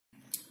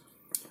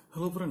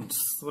Hello friends,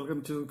 welcome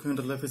to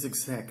KTET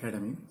Physics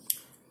Academy.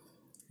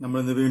 നമ്മൾ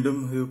ഇന്ന് വീണ്ടും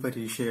ഒരു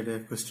പരീക്ഷയുടെ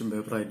ക്വസ്റ്റ്യൻ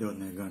പേപ്പർ ആയിട്ട്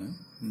വന്നേക്കാണ്.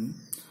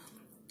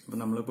 അപ്പോൾ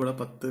നമ്മളിപ്പോൾ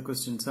 10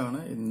 ക്വസ്റ്റ്യൻസ് ആണ്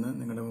ഇന്ന്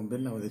നിങ്ങളുടെ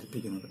മുമ്പിൽ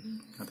അവതരിപ്പിക്കുന്നത്.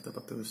 അടുത്ത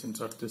 10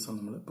 ക്വസ്റ്റ്യൻസ് അടുത്ത ദിവസം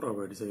നമ്മൾ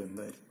പ്രൊവൈഡ്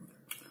ചെയ്യുന്നതായിരിക്കും.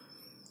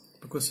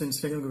 അപ്പോൾ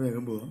ക്വസ്റ്റ്യൻസിലേക്ക് നമുക്ക്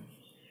വേഗം പോകാം.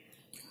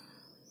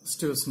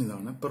 ഫസ്റ്റ് ക്വസ്റ്റ്യൻ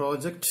ഇതാണ്: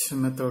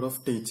 project method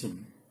of teaching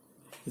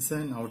is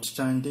an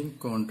outstanding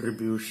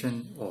contribution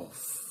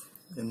of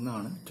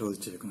എന്നാണ്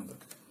ചോദിച്ചിരിക്കുന്നത്.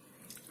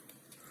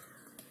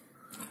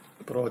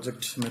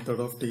 Project method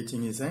of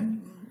teaching is an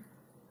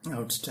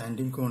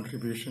outstanding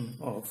contribution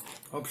of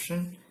option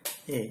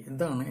A.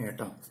 എന്താണ്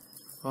ഏട്ടാ?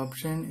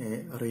 Option A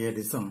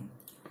realism,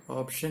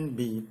 option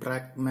B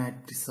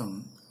pragmatism,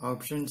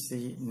 option C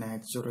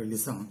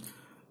naturalism,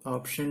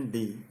 option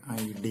D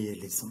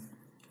idealism.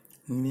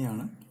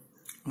 ഇങ്ങനെയാണ്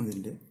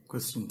അതിന്റെ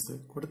questions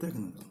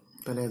കൊടുത്തേക്കുന്നത്.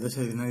 പല ഏതാ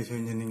ശരി എന്ന് വെച്ച്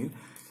കഴിഞ്ഞിട്ടുണ്ടെങ്കിൽ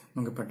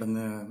നമുക്ക്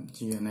പെട്ടെന്ന്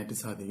ചെയ്യാനായിട്ട്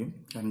സാധിക്കും.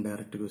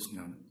 ഡയറക്റ്റ്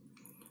ക്വസ്റ്റ്യൻ ആണ്.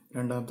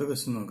 രണ്ടാമത്തെ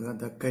ക്വസ്റ്റ്യൻ നോക്കുക: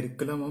 the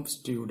curriculum of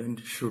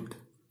student should.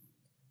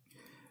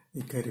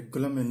 ഈ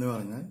കരിക്കുലം എന്ന്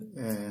പറഞ്ഞാൽ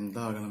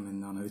എന്താകണം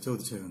എന്നാണ് അവർ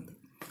ചോദിച്ചിരുന്നത്.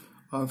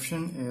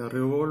 Option A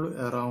revolve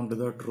around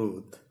the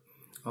truth,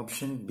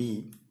 option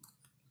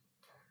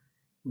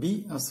B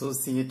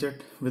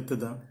associated with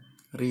the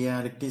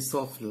realities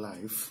of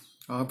life,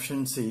 option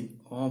C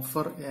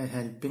offer A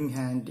helping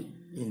hand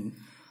in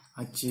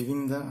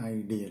achieving the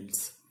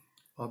ideals,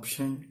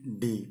 option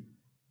D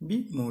B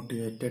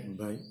motivated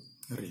by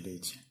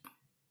religion.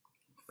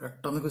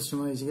 പെട്ടെന്ന് question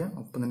വായിക്കുക,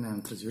 ഒപ്പം തന്നെ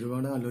answer ചെയ്യുക.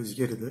 ഒരുപാട്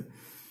ആലോചിക്കരുത്,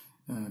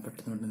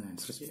 പെട്ടെന്ന്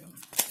answer ചെയ്യാം.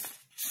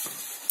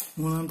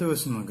 മൂന്നാമത്തെ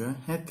question നോക്കുക: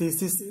 A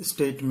thesis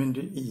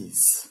statement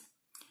is.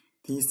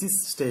 Thesis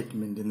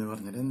statement എന്ന്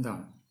പറഞ്ഞാൽ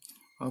എന്താണ്?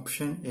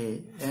 Option A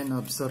N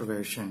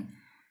observation,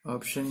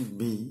 option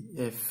B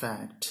A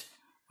fact,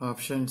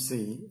 option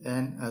C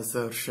N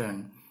assertion,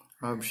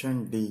 option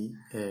D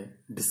A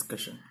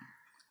discussion.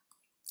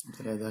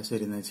 ഏതാ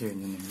ശരി എന്ന് വെച്ച്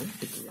കഴിഞ്ഞാൽ നിങ്ങൾ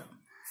ടിക്ക് ചെയ്യാം.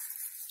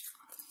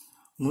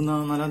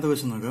 നാലാമത്തെ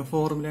ക്വസ്റ്റ്യൻ നോക്കുക: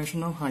 formulation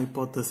of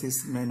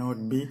hypothesis may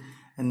not be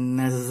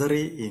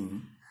necessary in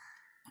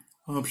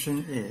option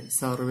A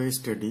survey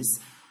studies,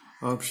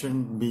 option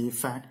B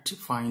fact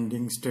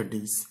finding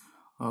studies,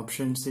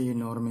 option C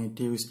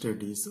normative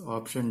studies,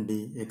 option D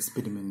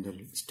experimental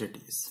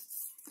studies.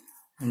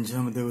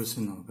 അഞ്ചാമത്തെ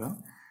ക്വസ്റ്റ്യൻ നോക്കുക: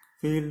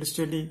 field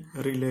study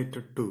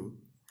related to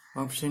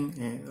option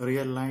A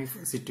real life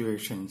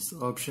situations,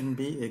 option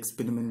B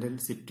experimental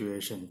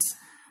situations,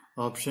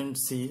 option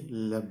C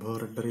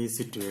laboratory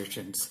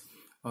situations,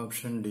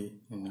 option D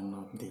none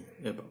of the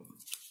above.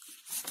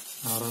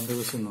 ആറാമത്തെ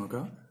question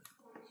നോക്കാം: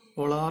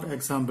 all are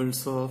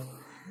examples of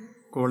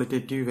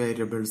qualitative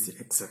variables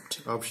except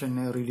option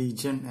A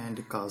religion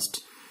and cast,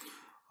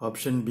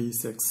 option B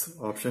sex,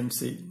 option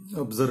C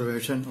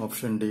observation,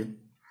 option D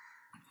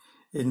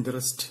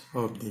interest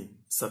of the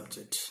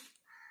subject.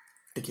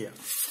 ടിക്കുക.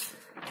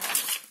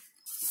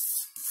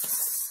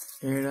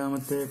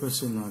 ഏഴാമത്തെ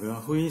question നോക്കുക: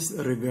 who is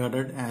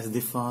regarded as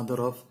the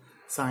father of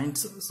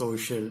science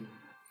social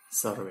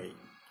survey?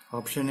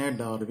 Option A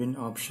Darwin,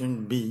 option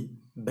B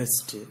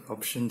best,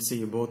 option C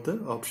both,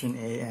 option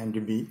A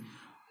and B,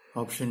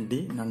 option D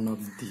none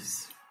of these.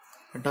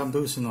 എട്ടാമത്തെ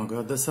question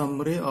നോക്കുക: the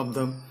summary of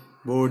the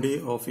body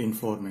of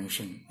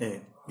information. A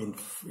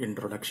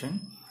introduction,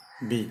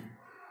 B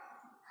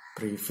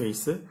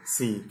പ്രീഫേസ്,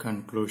 C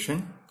conclusion,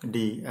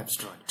 D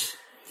abstract.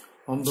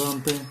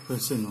 ഒമ്പതാമത്തെ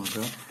question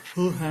നോക്കുക: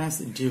 who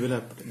has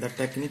developed the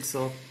techniques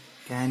of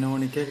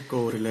canonical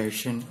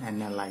correlation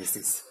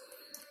analysis?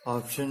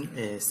 Option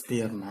A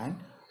Spearman,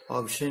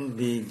 option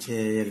B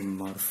J.L.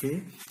 Murphy,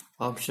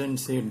 option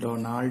C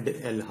Donald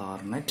L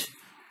ഹാർനെറ്റ്,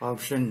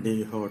 option D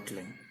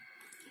ഹോട്ട്ലിംഗ്.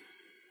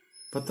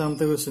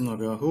 പത്താമത്തെ question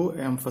നോക്കുക: who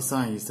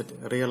emphasised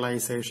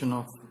realisation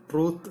of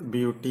truth,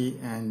 beauty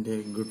and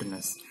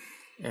goodness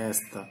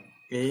as the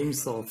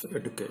aims of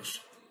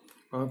education?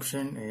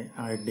 Option A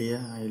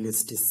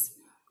ഐഡിയലിസ്റ്റിസ്,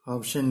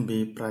 option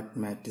B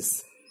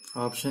pragmatist,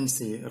 option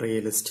C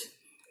realist,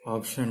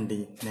 option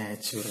D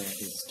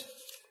naturalist.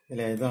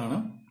 ഇതിലേതാണ്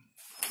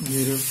ഈ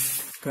ഒരു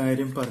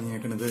കാര്യം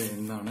പറഞ്ഞേക്കുന്നത്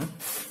എന്നാണ്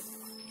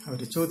അവർ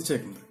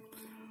ചോദിച്ചേക്കുന്നത്.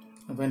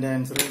 അപ്പോൾ എൻ്റെ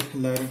ആൻസർ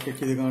എല്ലാവരും ചെക്ക്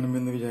ചെയ്ത്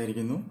കാണുമെന്ന്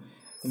വിചാരിക്കുന്നു.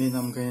 ഇനി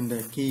നമുക്ക് അതിൻ്റെ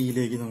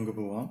കീയിലേക്ക് നമുക്ക്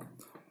പോവാം.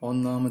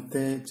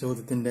 ഒന്നാമത്തെ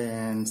ചോദ്യത്തിൻ്റെ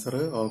ആൻസർ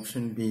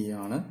ഓപ്ഷൻ ബി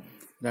ആണ്.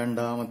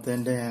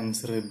 രണ്ടാമത്തെ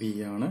ആൻസർ ബി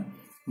ആണ്.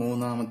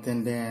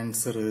 മൂന്നാമത്തെ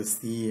ആൻസർ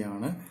സി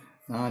ആണ്.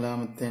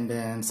 നാലാമത്തെ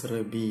ആൻസർ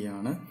ബി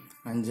ആണ്.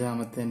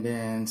 അഞ്ചാമത്തെ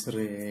ആൻസർ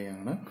എ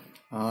ആണ്.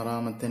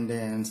 ആറാമത്തെ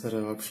ആൻസർ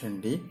ഓപ്ഷൻ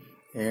ഡി.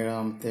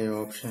 ഏഴാമത്തെ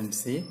ഓപ്ഷൻ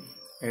സി.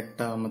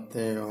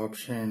 എട്ടാമത്തെ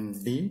ഓപ്ഷൻ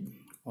ഡി.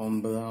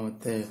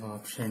 ഒമ്പതാമത്തെ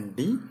ഓപ്ഷൻ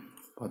ഡി.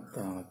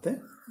 പത്താമത്തെ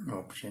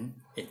ഓപ്ഷൻ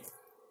എ.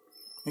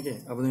 ഓക്കെ,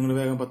 അപ്പോൾ നിങ്ങൾ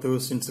വേഗം 10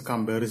 ക്വസ്റ്റ്യൻസ്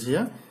കമ്പയർ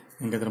ചെയ്യുക.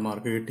 നിങ്ങൾക്ക് എത്ര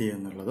മാർക്ക് കിട്ടി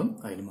എന്നുള്ളതും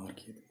അതിൽ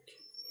മാർക്ക് ചെയ്ത്.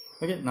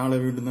 ഓക്കെ, നാളെ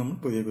വീണ്ടും നമ്മൾ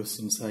പുതിയ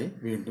ക്വസ്റ്റ്യൻസായി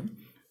വീണ്ടും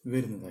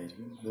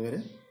വരുന്നതായിരിക്കും.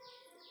 അതുവരെ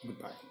good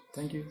bye.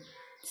 Thank you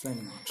so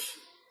much.